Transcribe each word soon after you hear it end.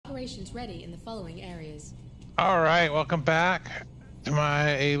operations ready in the following areas. All right, welcome back to my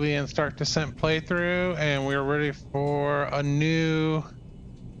Alien Start Descent playthrough, and we're ready for a new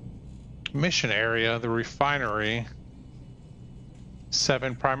mission area, the refinery.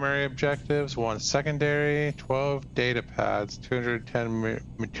 7 primary objectives, 1 secondary, 12 data pads, 210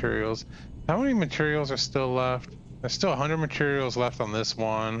 materials. How many materials are still left? There's still 100 materials left on this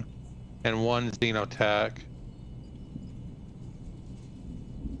one, and 1 xenotech.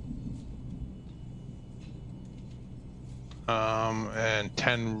 And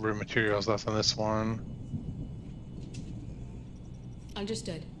 10 materials left on this one.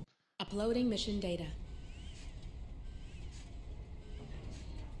 Understood. Uploading mission data.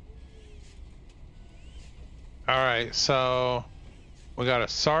 All right, so we got a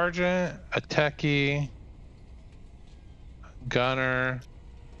sergeant, a techie, gunner,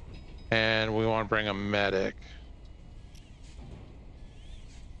 and we want to bring a medic.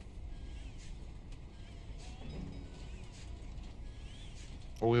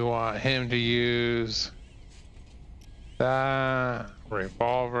 We want him to use that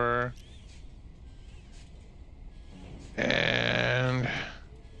revolver and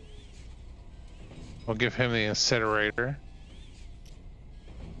we'll give him the incinerator.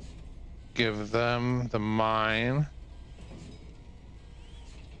 Give them the mine.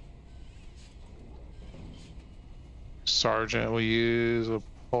 Sergeant will use a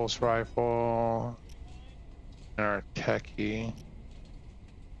pulse rifle and our techie.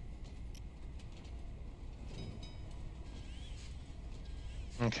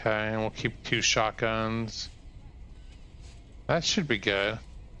 Okay, and we'll keep 2 shotguns. That should be good.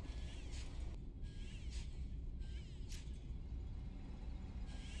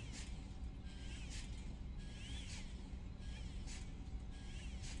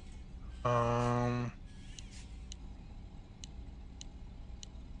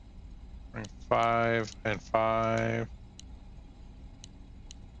 Bring 5 and 5.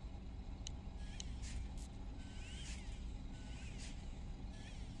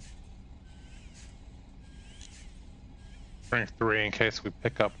 Bring 3 in case we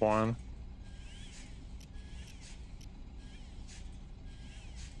pick up 1.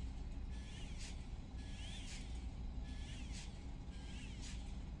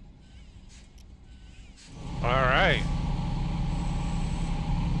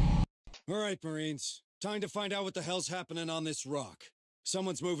 All right, Marines. Time to find out what the hell's happening on this rock.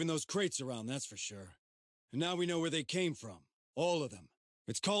 Someone's moving those crates around, that's for sure. And now we know where they came from. All of them.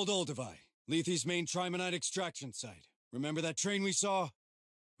 It's called Olduvai, Lethe's main trimonite extraction site. Remember that train we saw?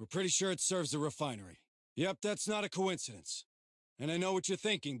 We're pretty sure it serves the refinery. Yep, that's not a coincidence. And I know what you're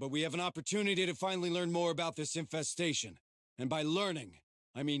thinking, but we have an opportunity to finally learn more about this infestation. And by learning,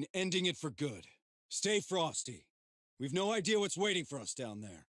 I mean ending it for good. Stay frosty. We've no idea what's waiting for us down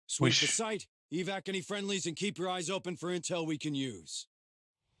there. Sweep the site, evac any friendlies, and keep your eyes open for intel we can use.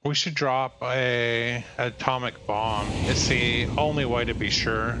 We should drop a atomic bomb. It's the only way to be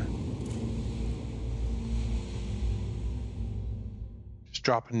sure. Just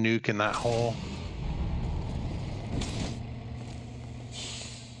drop a nuke in that hole.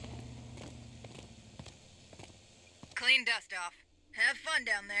 Clean dust off. Have fun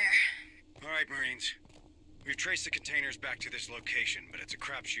down there. All right, Marines. We've traced the containers back to this location, but it's a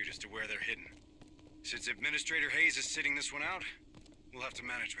crapshoot as to where they're hidden. Since Administrator Hayes is sitting this one out, we'll have to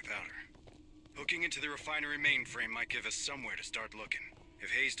manage without her. Hooking into the refinery mainframe might give us somewhere to start looking. If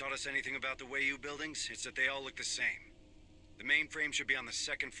Hayes taught us anything about the Wayu buildings, it's that they all look the same. The mainframe should be on the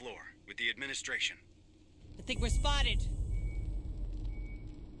 2nd floor, with the administration. I think we're spotted.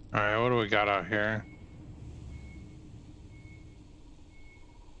 Alright, what do we got out here?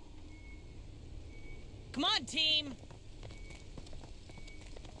 Come on, team!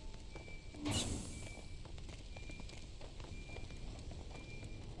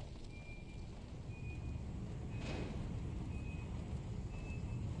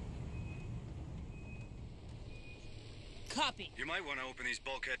 Copy. You might want to open these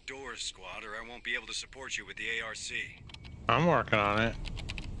bulkhead doors, squad, or I won't be able to support you with the ARC. I'm working on it.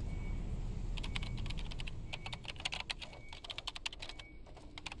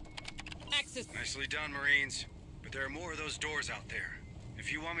 Access. Nicely done, Marines. But there are more of those doors out there.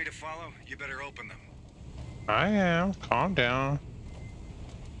 If you want me to follow, you better open them. I am. Calm down.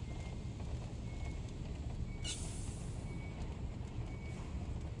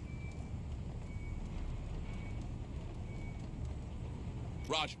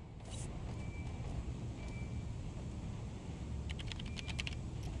 Roger.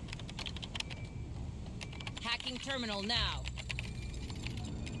 Hacking terminal now.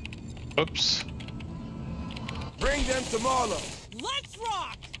 Oops. Bring them to Marlow. Let's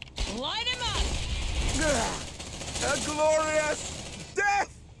rock! Light him up! A glorious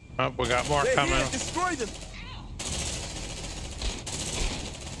death! Oh, we got more They're coming. here, destroy them!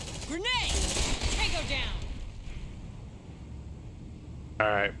 Grenade! Tango down!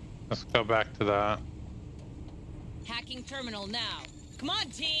 Alright, let's go back to that. Hacking terminal now. Come on,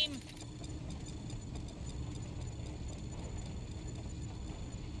 team!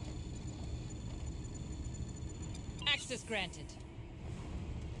 Access granted.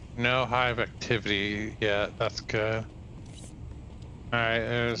 No hive activity yet. That's good. Alright,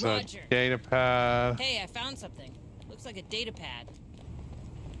 there's Roger. a data pad. Hey, I found something. Looks like a data pad.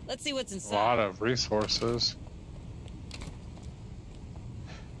 Let's see what's A inside. lot of resources.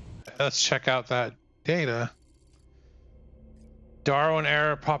 Let's check out that data. Darwin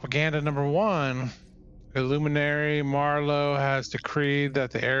era propaganda number 1. Illuminary Marlowe has decreed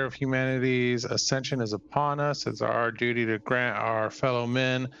that the era of humanity's ascension is upon us. It's our duty to grant our fellow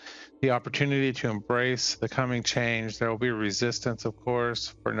men the opportunity to embrace the coming change. There will be resistance, of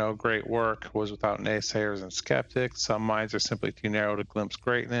course, for no great work was without naysayers and skeptics. Some minds are simply too narrow to glimpse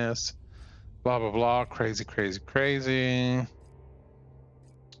greatness. Blah, blah, blah. Crazy, crazy, crazy.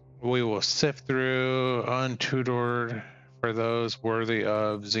 We will sift through untutored for those worthy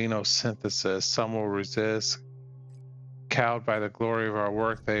of xenosynthesis. Some will resist. Cowed by the glory of our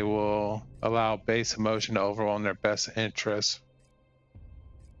work, they will allow base emotion to overwhelm their best interests.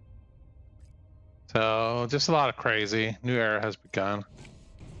 So, just a lot of crazy. New era has begun.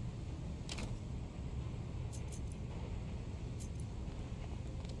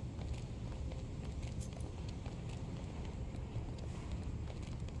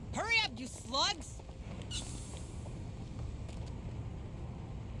 Hurry up, you slugs!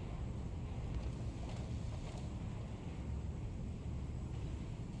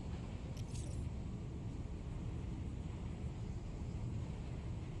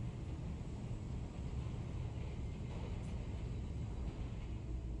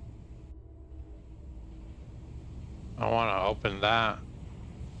 I want to open that.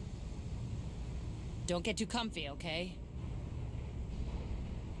 Don't get too comfy, okay?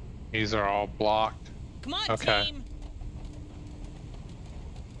 These are all blocked. Come on, Okay. team!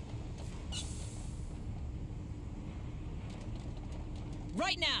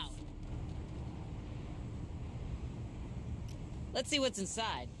 Right now! Let's see what's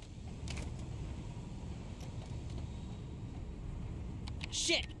inside.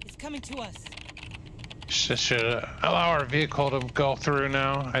 Shit! It's coming to us. Should allow our vehicle to go through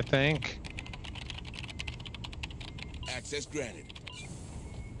now, I think. Access granted.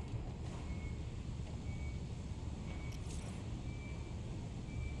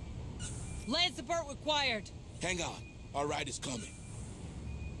 Land support required. Hang on. Our ride is coming.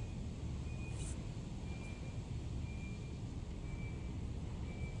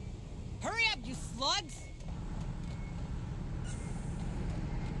 Hurry up, you slugs!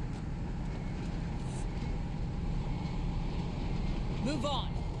 Move on.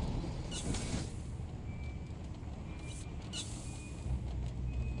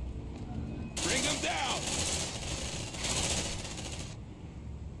 Bring them down!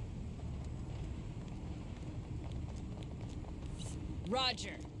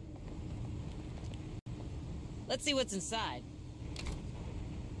 Roger. Let's see what's inside.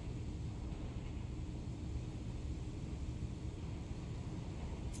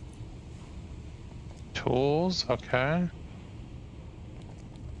 Tools, okay.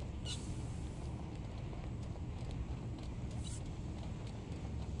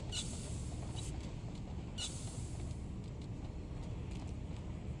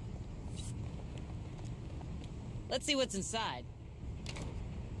 Let's see what's inside.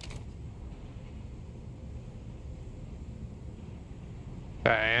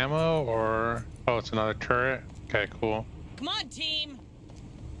 Got ammo or... Oh, it's another turret? Okay, cool. Come on, team!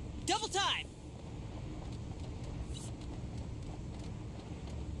 Double time!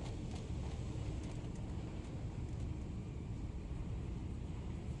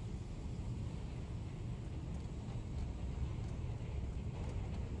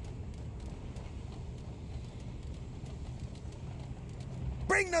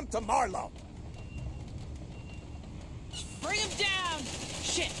 Bring them to Marlowe! Bring him down!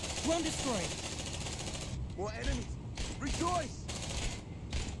 Shit! Drone destroyed. More enemies! Rejoice!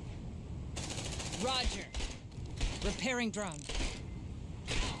 Roger. Repairing drone.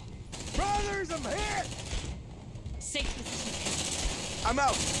 Brothers, I'm here! Safe position. I'm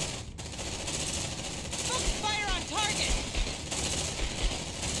out! Focus fire on target!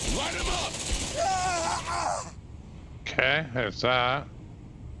 Light him up! Ah! Okay, there's that.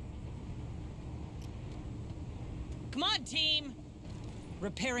 Come on, team!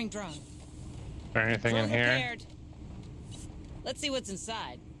 Repairing drone. Is there anything Drone in here? repaired. Let's see what's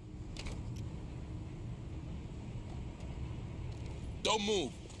inside. Don't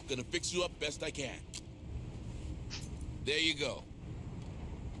move. Gonna fix you up best I can. There you go.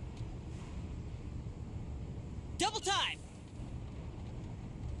 Double time!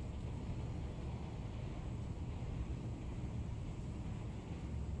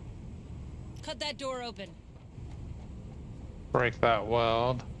 Cut that door open. Break that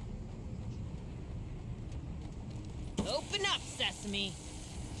weld. Open up, Sesame.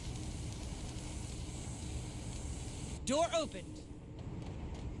 Door opened.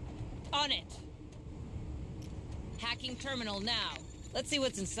 On it. Hacking terminal now. Let's see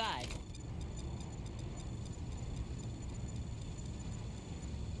what's inside.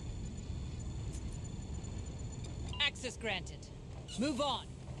 Access granted. Move on.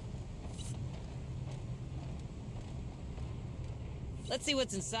 Let's see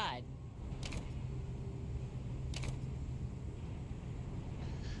what's inside.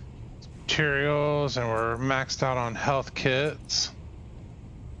 Materials, and we're maxed out on health kits.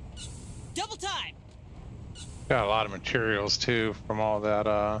 Double time! Got a lot of materials too from all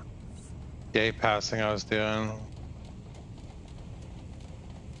that day passing I was doing.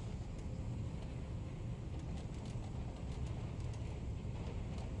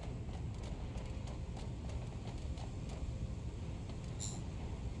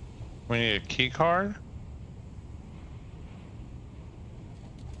 We need a key card.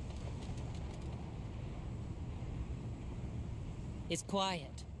 It's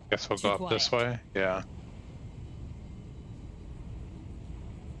quiet. Guess we'll Too go up this quiet. way. Yeah.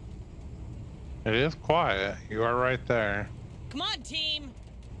 It is quiet. You are right there. Come on, team!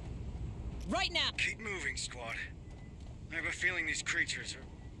 Right now! Keep moving, squad. I have a feeling these creatures are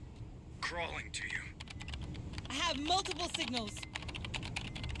crawling to you. I have multiple signals.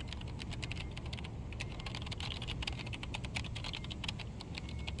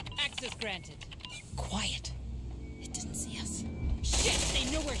 Access granted. Quiet. It didn't see us. Shit,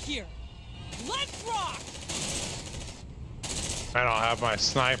 they know we're here. Let's rock! I don't have my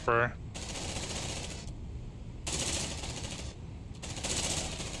sniper.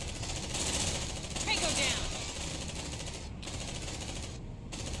 Tango down.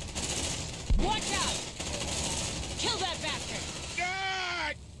 Watch out! Kill that bastard!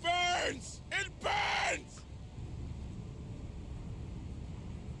 God! Burns! It burns!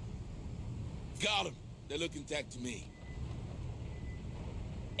 Got him. They look intact to me.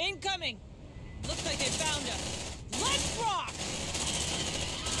 Incoming! Looks like they found us. Let's rock!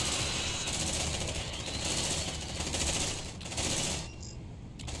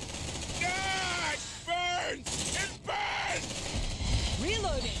 God! Burns! It burns!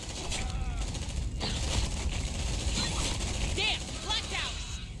 Reloading! Damn! Blacked out!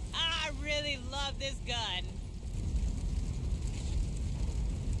 I really love this gun.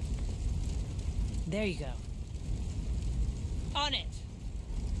 There you go. On it!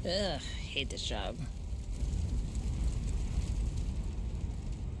 Ugh, hate this job.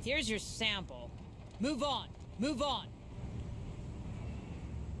 Here's your sample. Move on! Move on!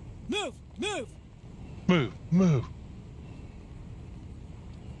 Move! Move! Move, move.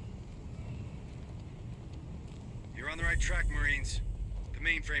 You're on the right track, Marines. The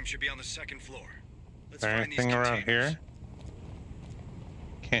mainframe should be on the second floor. Let's Is there find these anything around containers. here?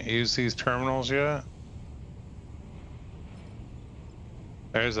 Can't use these terminals yet.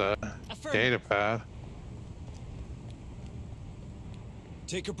 There's a Affirmative. data pad.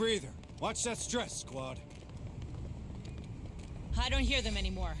 Take a breather. Watch that stress, squad. I don't hear them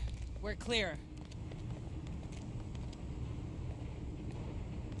anymore. We're clear.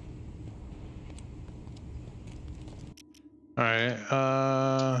 Alright,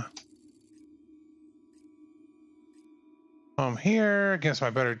 I'm here against my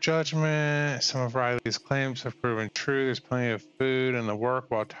better judgment. Some of Riley's claims have proven true. There's plenty of food and the work,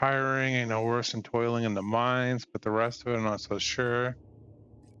 while tiring, ain't no worse than toiling in the mines, but the rest of it I'm not so sure.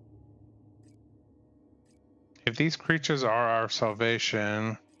 If these creatures are our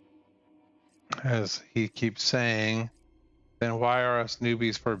salvation, as he keeps saying, then why are us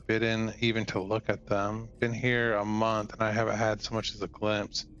newbies forbidden even to look at them? Been here a month and I haven't had so much as a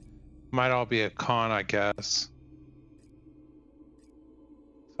glimpse. Might all be a con, I guess.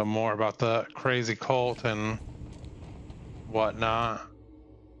 So more about the crazy cult and whatnot.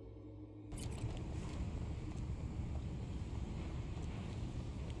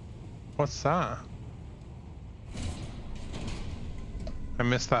 What's that? I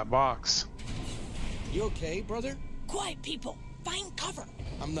missed that box. You okay, brother? Quiet, people! Find cover!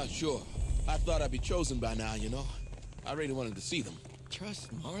 I'm not sure. I thought I'd be chosen by now, you know. I really wanted to see them.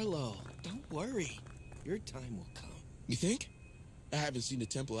 Trust Marlowe. Don't worry. Your time will come. You think? I haven't seen the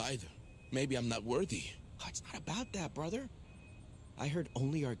temple either. Maybe I'm not worthy. Oh, it's not about that, brother. I heard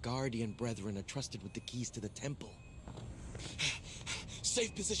only our guardian brethren are trusted with the keys to the temple.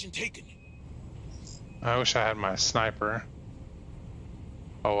 Safe position taken. I wish I had my sniper.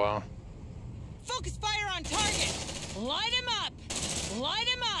 Oh well. Focus fire on target! Light him up! Light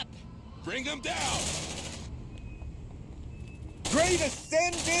him up! Bring him down! Great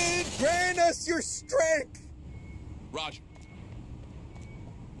Ascended, grant us your strength! Roger.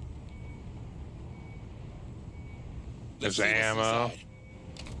 There's see what's ammo. inside.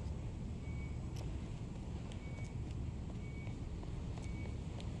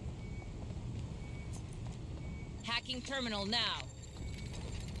 Hacking terminal now.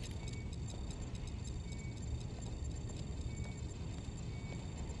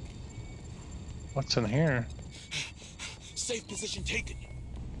 What's in here? Safe position taken.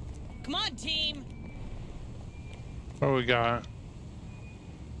 Come on, team! What do we got?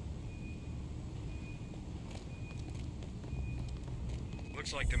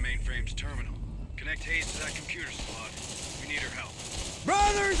 Looks like the mainframe's terminal. Connect Hayes to that computer, squad. We need her help.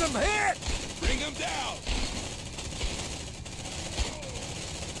 Brothers, I'm hit! Bring him down!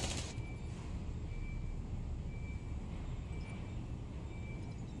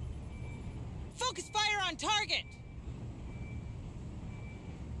 Focus fire on target!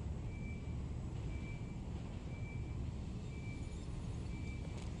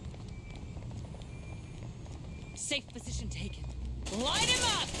 Safe position taken. Light him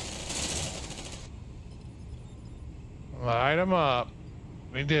up! Light them up.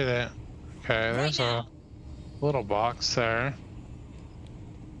 We did it. Okay, there's a little box there.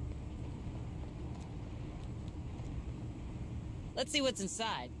 Let's see what's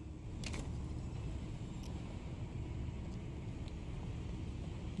inside.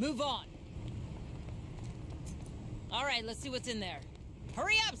 Move on. All right, let's see what's in there.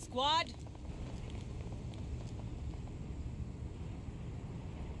 Hurry up, squad!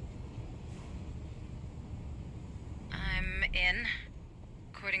 I'm in.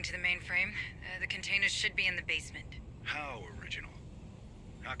 According to the mainframe, the containers should be in the basement. How original?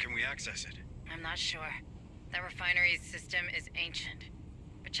 How can we access it? I'm not sure. That refinery's system is ancient.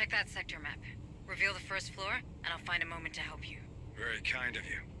 But check that sector map. Reveal the first floor, and I'll find a moment to help you. Very kind of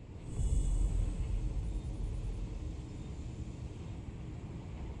you.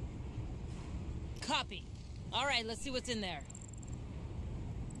 Copy. All right, let's see what's in there.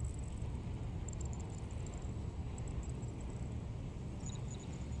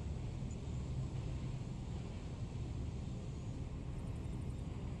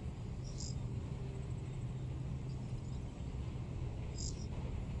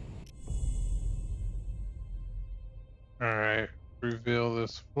 Alright, reveal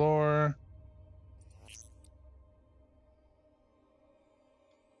this floor.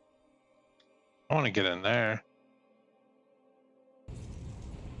 I want to get in there.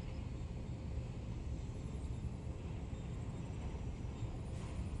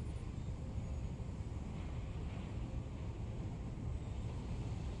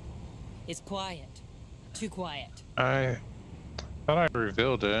 It's quiet. Too quiet. I thought I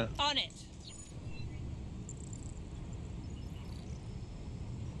revealed it. On it!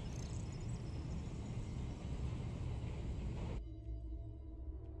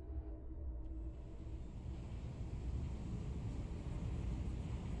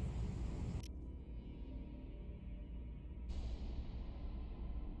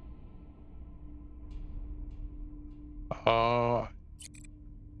 Oh.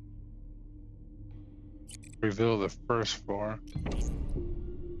 Reveal the first floor.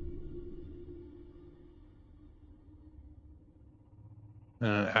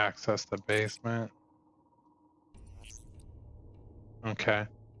 And access the basement. Okay.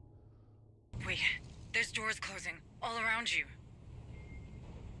 Wait, there's doors closing all around you.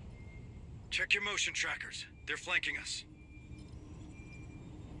 Check your motion trackers. They're flanking us.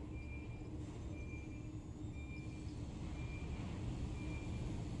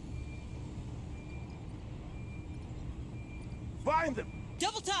 Find them!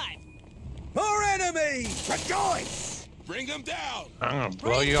 Double time! More enemies! Rejoice! Bring him down! I'm gonna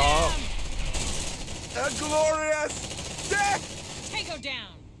blow Bring you them! all up. A glorious death! Tango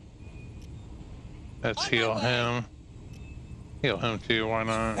down! Let's On my heal way. him. Heal him too, why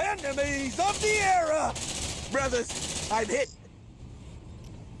not? Enemies of the era! Brothers, I'm hit!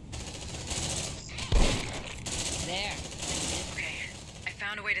 There. Okay, I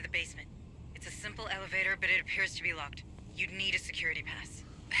found a way to the basement. It's a simple elevator, but it appears to be locked. You'd need a security pass.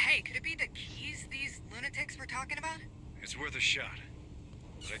 Hey, could it be the keys these lunatics were talking about? It's worth a shot.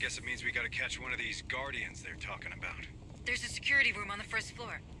 But I guess it means we gotta catch one of these Guardians they're talking about. There's a security room on the first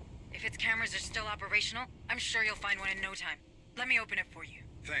floor. If its cameras are still operational, I'm sure you'll find one in no time. Let me open it for you.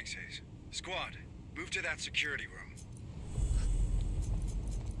 Thanks, Hayes. Squad, move to that security room.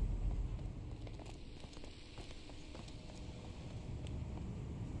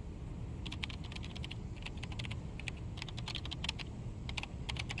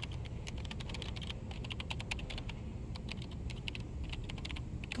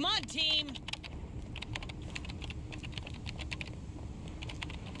 Come on, team!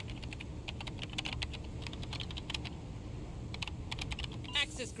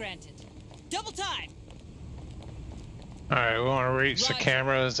 Access granted. Double time! Alright, we want to reach the Roger.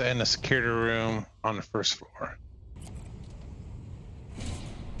 cameras and the security room on the first floor.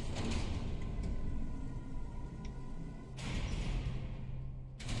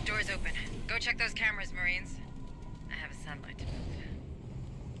 Doors open. Go check those cameras, Marines. I have a satellite to move.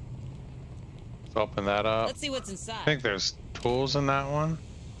 Let's open that up. Let's see what's I inside. think there's tools in that one,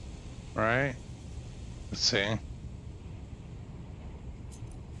 right? Let's see.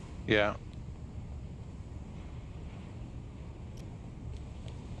 Yeah.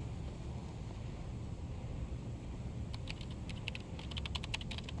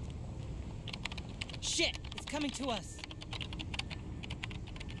 Shit! It's coming to us.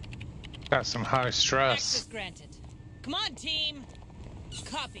 Got some high stress. Access granted. Come on, team!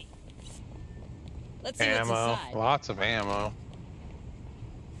 Copy. Let's see what's Ammo. inside. Lots of ammo.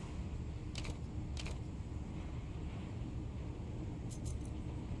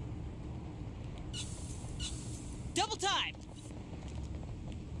 Double time!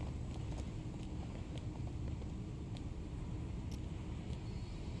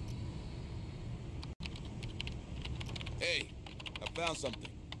 Hey, I found something.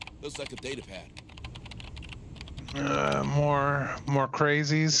 Looks like a data pad. More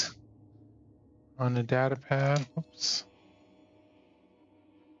crazies on the data pad. Oops.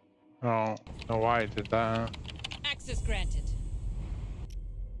 I don't know why I did that. Access granted.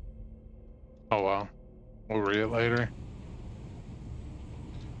 Oh well. We'll read it later.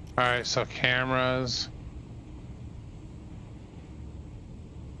 Alright, so cameras.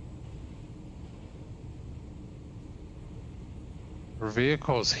 Our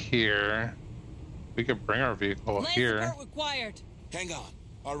vehicle's here. We could bring our vehicle Land here. support required. Hang on.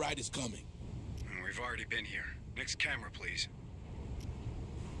 Our ride is coming. We've already been here. Next camera, please.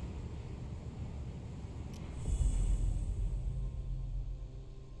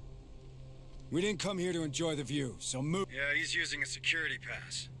 We didn't come here to enjoy the view, so move. Yeah, he's using a security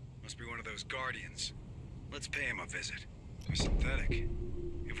pass. Must be one of those Guardians. Let's pay him a visit. They're synthetic.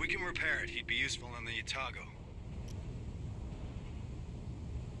 If we can repair it, he'd be useful on the Itago.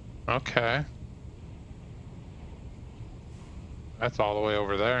 Okay. That's all the way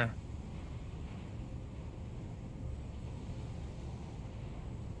over there.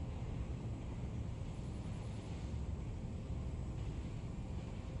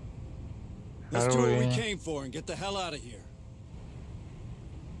 Let's How do do what we we- came for and get the hell out of here.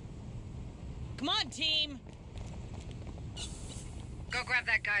 Come on, team! Go grab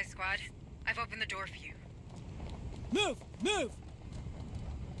that guy, squad. I've opened the door for you. Move! Move!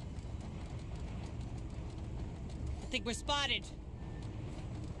 I think we're spotted.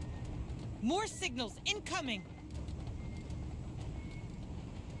 More signals incoming!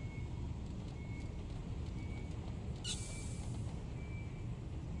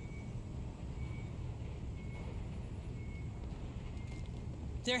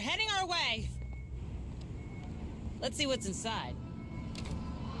 They're heading our way. Let's see what's inside.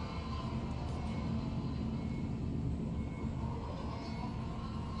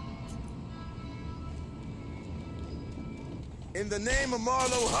 In the name of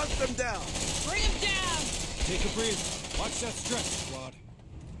Marlowe, hunt them down. Bring him down! Take a breather. Watch that stretch, squad.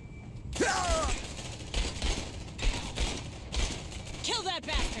 Ah! Kill that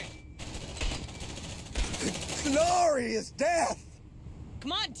bastard! Glorious death!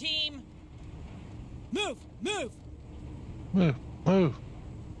 Come on, team! Move! Move! Move, move.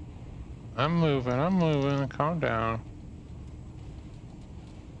 I'm moving. Calm down.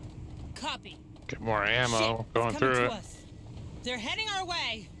 Copy. Get more ammo Shit, it's going coming through to it. us. They're heading our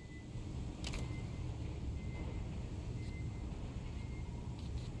way.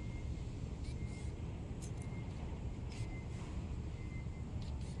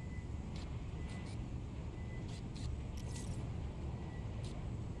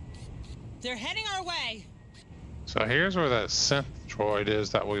 They're heading our way. So here's where that synth droid is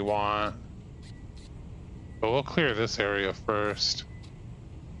that we want. But we'll clear this area first.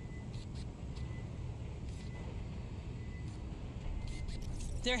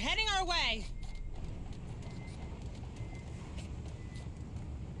 They're heading our way.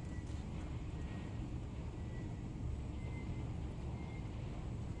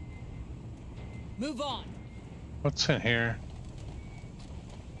 Move on. What's in here?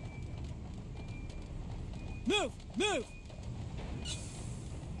 Move! Move!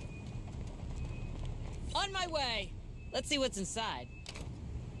 On my way. Let's see what's inside.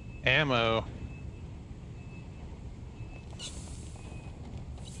 Ammo.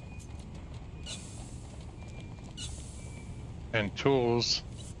 And tools.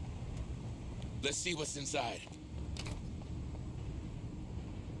 Let's see what's inside.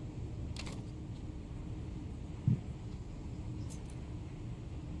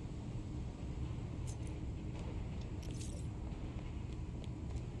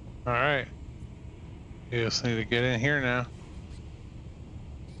 All right. You just need to get in here now.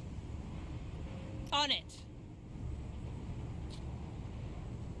 On it.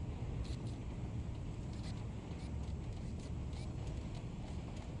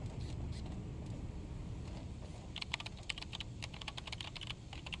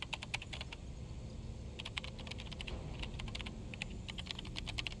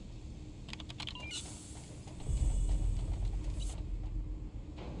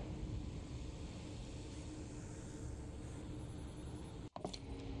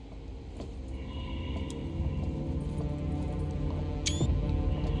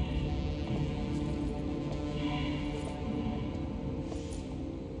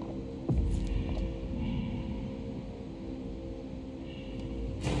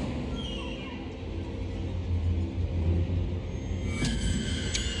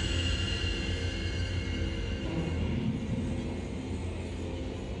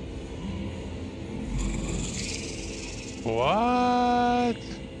 What?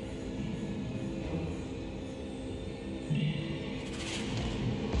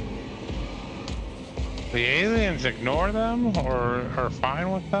 The aliens ignore them or are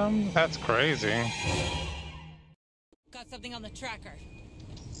fine with them? That's crazy. Got something on the tracker.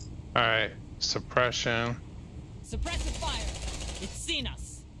 Alright, suppression. Suppressive fire. It's seen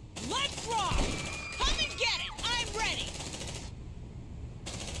us. Let's rock! Come and get it! I'm ready!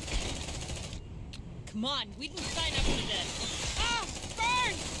 Come on, we didn't sign up for this. Ah!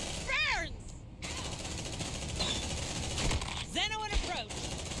 Burns! Burns! Xeno in approach.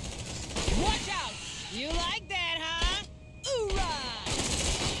 Watch out! You like that, huh? Hoorah!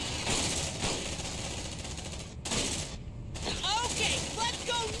 Okay, let's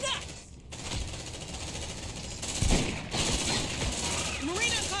go nuts!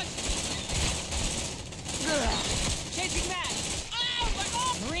 Marine unconscious! Chasing Matt! Oh, my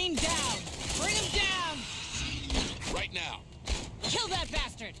God! Marine down! Bring him down! Right now. Kill that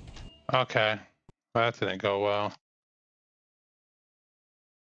bastard! Okay. That didn't go well.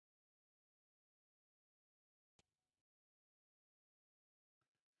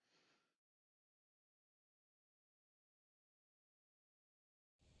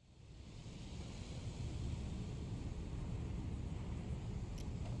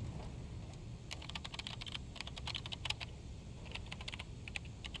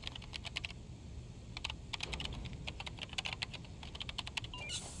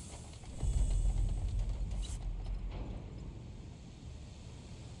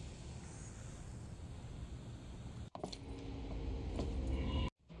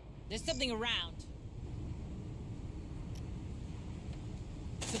 There's something around.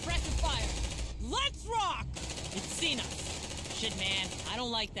 Suppressive fire. Let's rock! It's seen us. Shit, man. I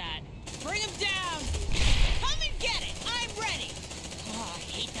don't like that. Bring him down! Come and get it! I'm ready! Oh, I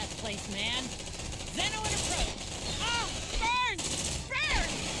hate that place, man. Xeno in approach. Ah! Burns!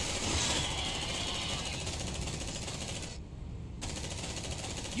 Burns!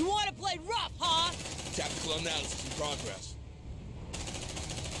 You want to play rough, huh? Tactical analysis in progress.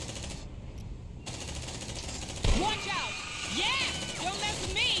 Watch out! Yeah! Don't mess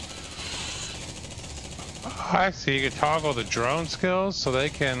with me! I see. You can toggle the drone skills so they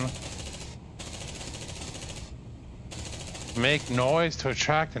can make noise to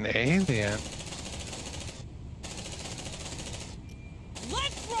attract an alien.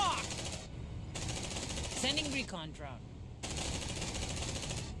 Let's rock! Sending recon drone.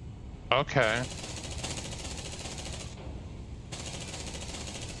 Okay.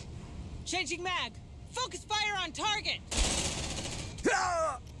 Changing mag. Focus fire on target.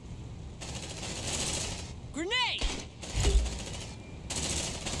 Grenade!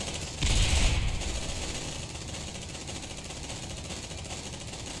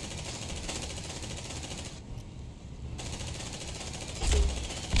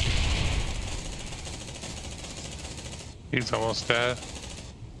 He's almost dead.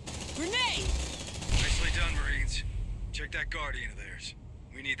 Check that Guardian of theirs.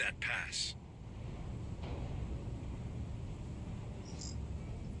 We need that pass.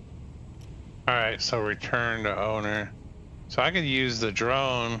 Alright, so return to owner. So I could use the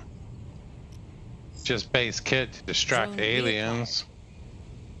drone, just base kit to distract Drone aliens.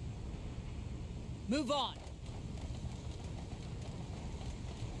 Move on.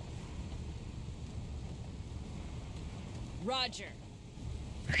 Roger.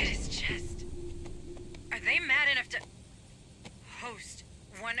 Look at his chest. Are they mad enough to host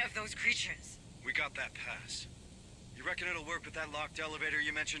one of those creatures? We got that pass. You reckon it'll work with that locked elevator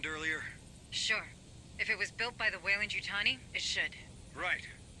you mentioned earlier? Sure. If it was built by the Weyland-Yutani, it should. Right.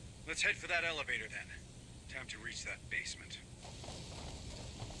 Let's head for that elevator then. Time to reach that basement.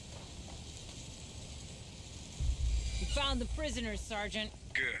 We found the prisoners, Sergeant.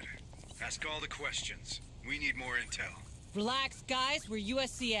 Good. Ask all the questions. We need more intel. Relax, guys. We're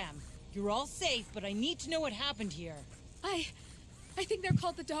USCM. You're all safe, but I need to know what happened here. I think they're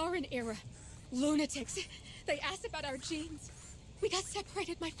called the Darwin era. Lunatics. They asked about our genes. We got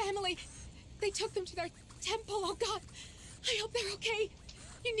separated, my family. They took them to their temple, oh God. I hope they're okay.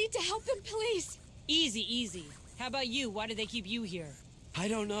 You need to help them, please. Easy, easy. How about you? Why did they keep you here? I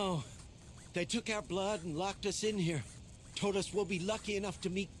don't know. They took our blood and locked us in here. Told us we'll be lucky enough to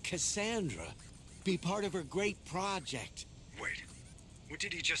meet Cassandra. Be part of her great project. Wait. What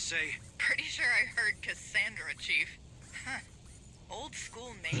did he just say? Pretty sure I heard Cassandra, Chief. Huh. Old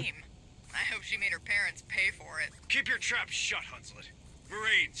school name. I hope she made her parents pay for it. Keep your trap shut, Hunslet.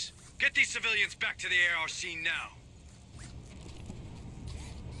 Marines, get these civilians back to the ARC now.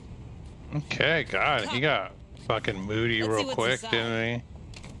 Okay, God, he got fucking moody Let's see real what's quick, inside. didn't he?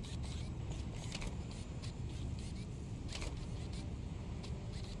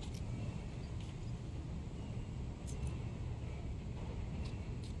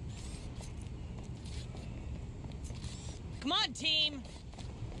 Come on, team!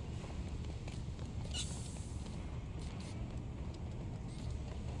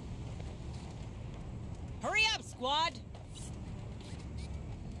 Hurry up, squad!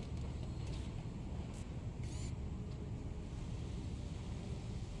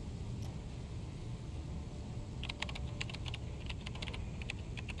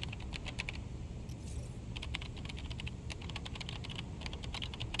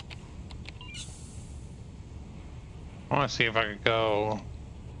 I want to see if I could go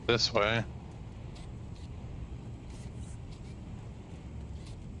this way.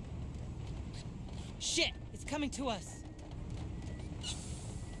 Shit! It's coming to us!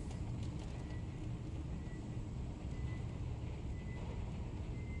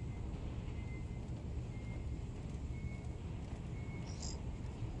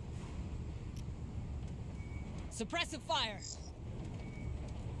 Suppressive fire!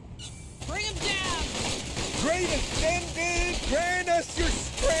 Bring him down! Great Ascended, grant us your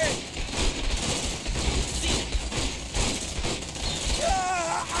strength!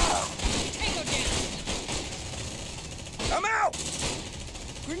 Ah! Tango down! I'm out!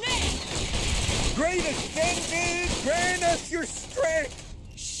 Grenade! Great Ascended, grant us your strength!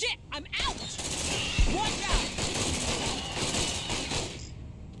 Shit! I'm out! Watch out!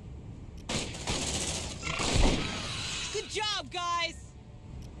 Good job, guys!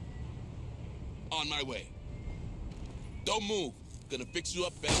 On my way. Don't move. Gonna fix you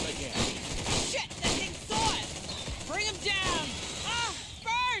up best I can. Shit! That thing saw us! Bring him down! Ah!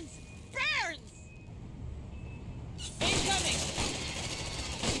 Burns! Burns! Incoming!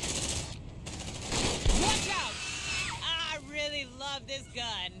 Watch out! I really love this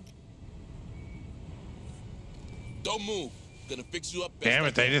gun. Don't move. Gonna fix you up best Damn I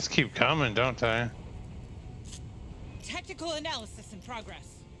it, they can. just keep coming, don't they? Technical analysis in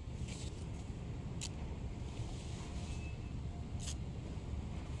progress.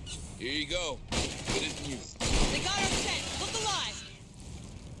 Here you go. Good as new. They got our scent. Look alive.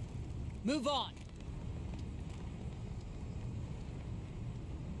 Move on.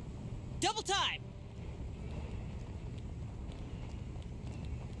 Double time.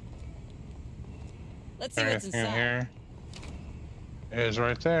 Let's see what's Anything in inside. here? It is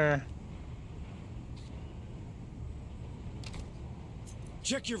right there.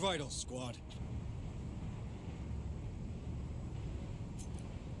 Check your vitals, squad.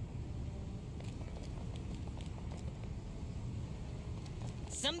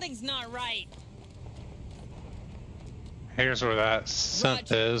 Something's not right. Here's where that synth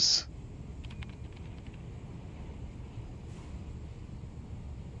Roger. is.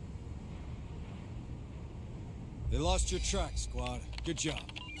 They lost your track, squad. Good job.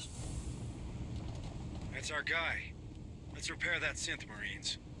 That's our guy. Let's repair that synth,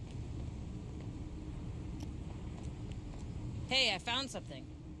 Marines. Hey, I found something.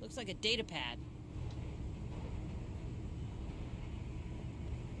 Looks like a data pad.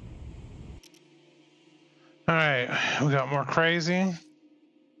 Alright, we got more crazy.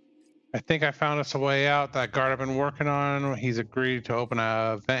 I think I found us a way out. That guard I've been working on, he's agreed to open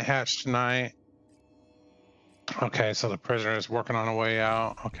a vent hatch tonight. Okay, so the prisoner is working on a way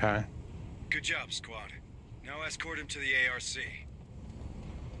out. Okay. Good job, squad. Now escort him to the ARC.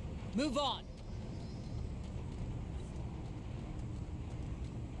 Move on.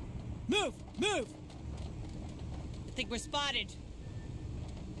 Move! Move! I think we're spotted.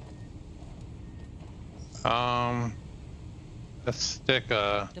 Let's stick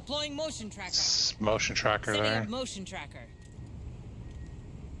a Deploying motion tracker. Motion tracker Setting there. up motion tracker.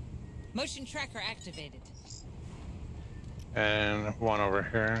 Motion tracker activated. And one over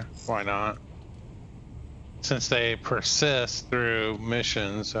here. Why not? Since they persist through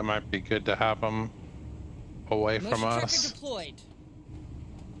missions, it might be good to have them away Motion from tracker us deployed.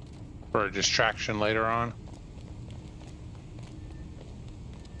 for a distraction later on.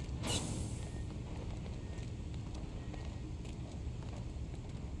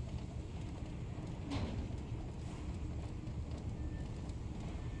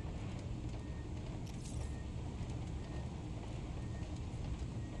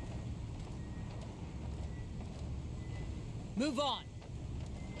 Move on.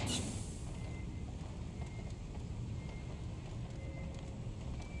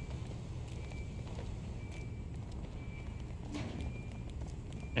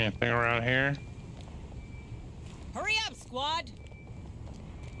 Anything around here? Hurry up, squad!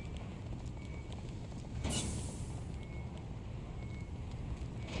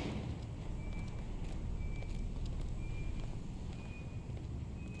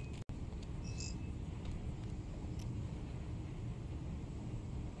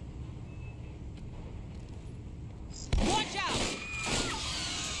 Watch out!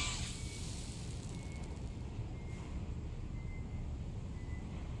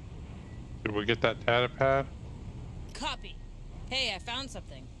 Did we get that data pad? Copy. Hey, I found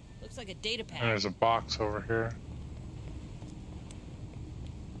something. Looks like a data pad. And there's a box over here.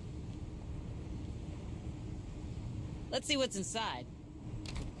 Let's see what's inside.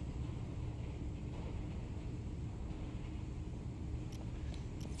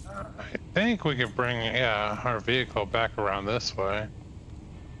 I think we could bring, our vehicle back around this way.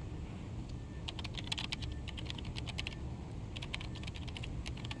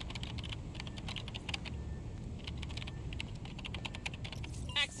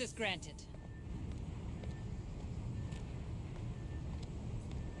 Access granted.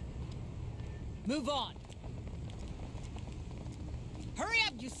 Move on. Hurry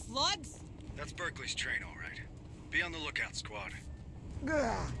up, you slugs! That's Berkeley's train, all right. Be on the lookout, squad.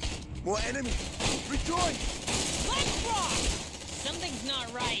 More enemies! Rejoin! Let's rock! Something's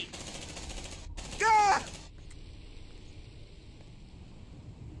not right. Ah!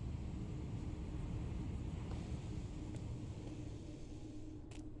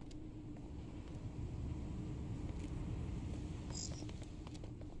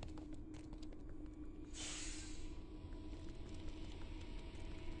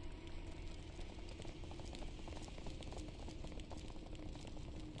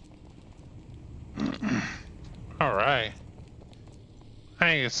 All right. I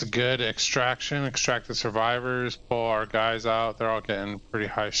think it's a good extraction. Extract the survivors, pull our guys out. They're all getting pretty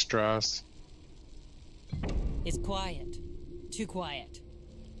high stress. It's quiet. Too quiet.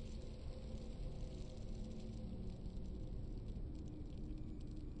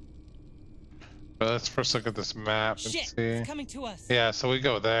 But let's first look at this map and Shit, see. it's coming to us. Yeah, so we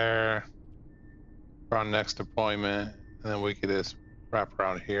go there for our next deployment, and then we could just wrap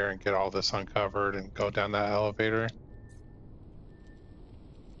around here and get all this uncovered and go down that elevator.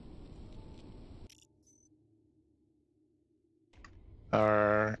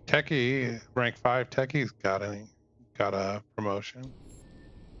 Our techie, rank 5 techie's got a promotion.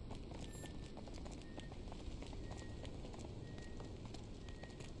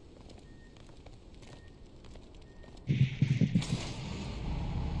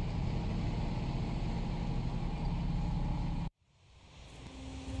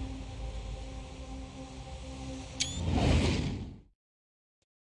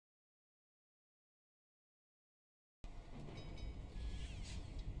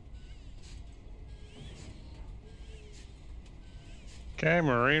 Okay,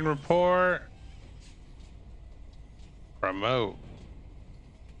 Marine report. Promote.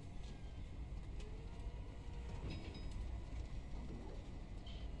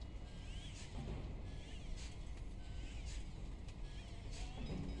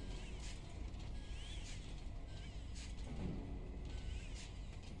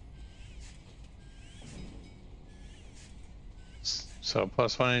 So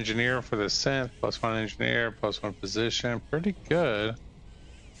 +1 engineer for the synth, +1 engineer, +1 position. Pretty good.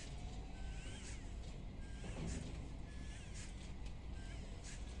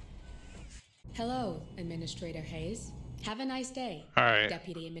 Hello, Administrator Hayes. Have a nice day. All right.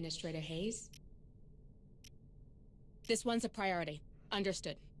 Deputy Administrator Hayes. This one's a priority.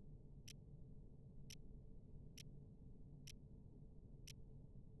 Understood.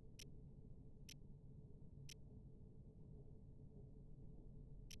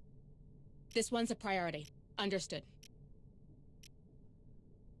 This one's a priority. Understood.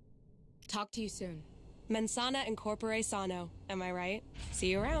 Talk to you soon. Mensana incorpore sano. Am I right?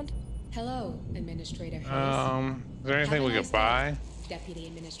 See you around. Hello, Administrator Hayes. Is there anything we could buy? Deputy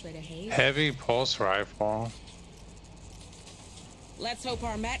Administrator Hayes. Heavy pulse rifle. Let's hope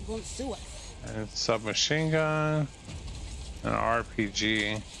our Matt won't sue us. And submachine gun. An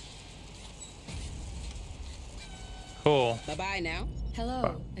RPG. Cool. Bye-bye now.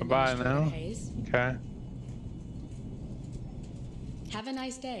 Hello, Bye Administrator now. Hayes. Okay. Have a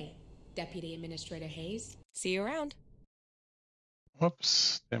nice day, Deputy Administrator Hayes. See you around.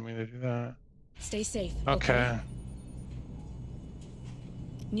 Whoops. Didn't mean to do that. Stay safe. Okay.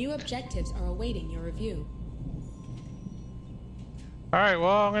 New objectives are awaiting your review. Alright,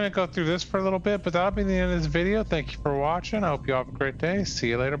 well, I'm going to go through this for a little bit, but that'll be the end of this video. Thank you for watching. I hope you all have a great day. See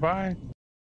you later. Bye.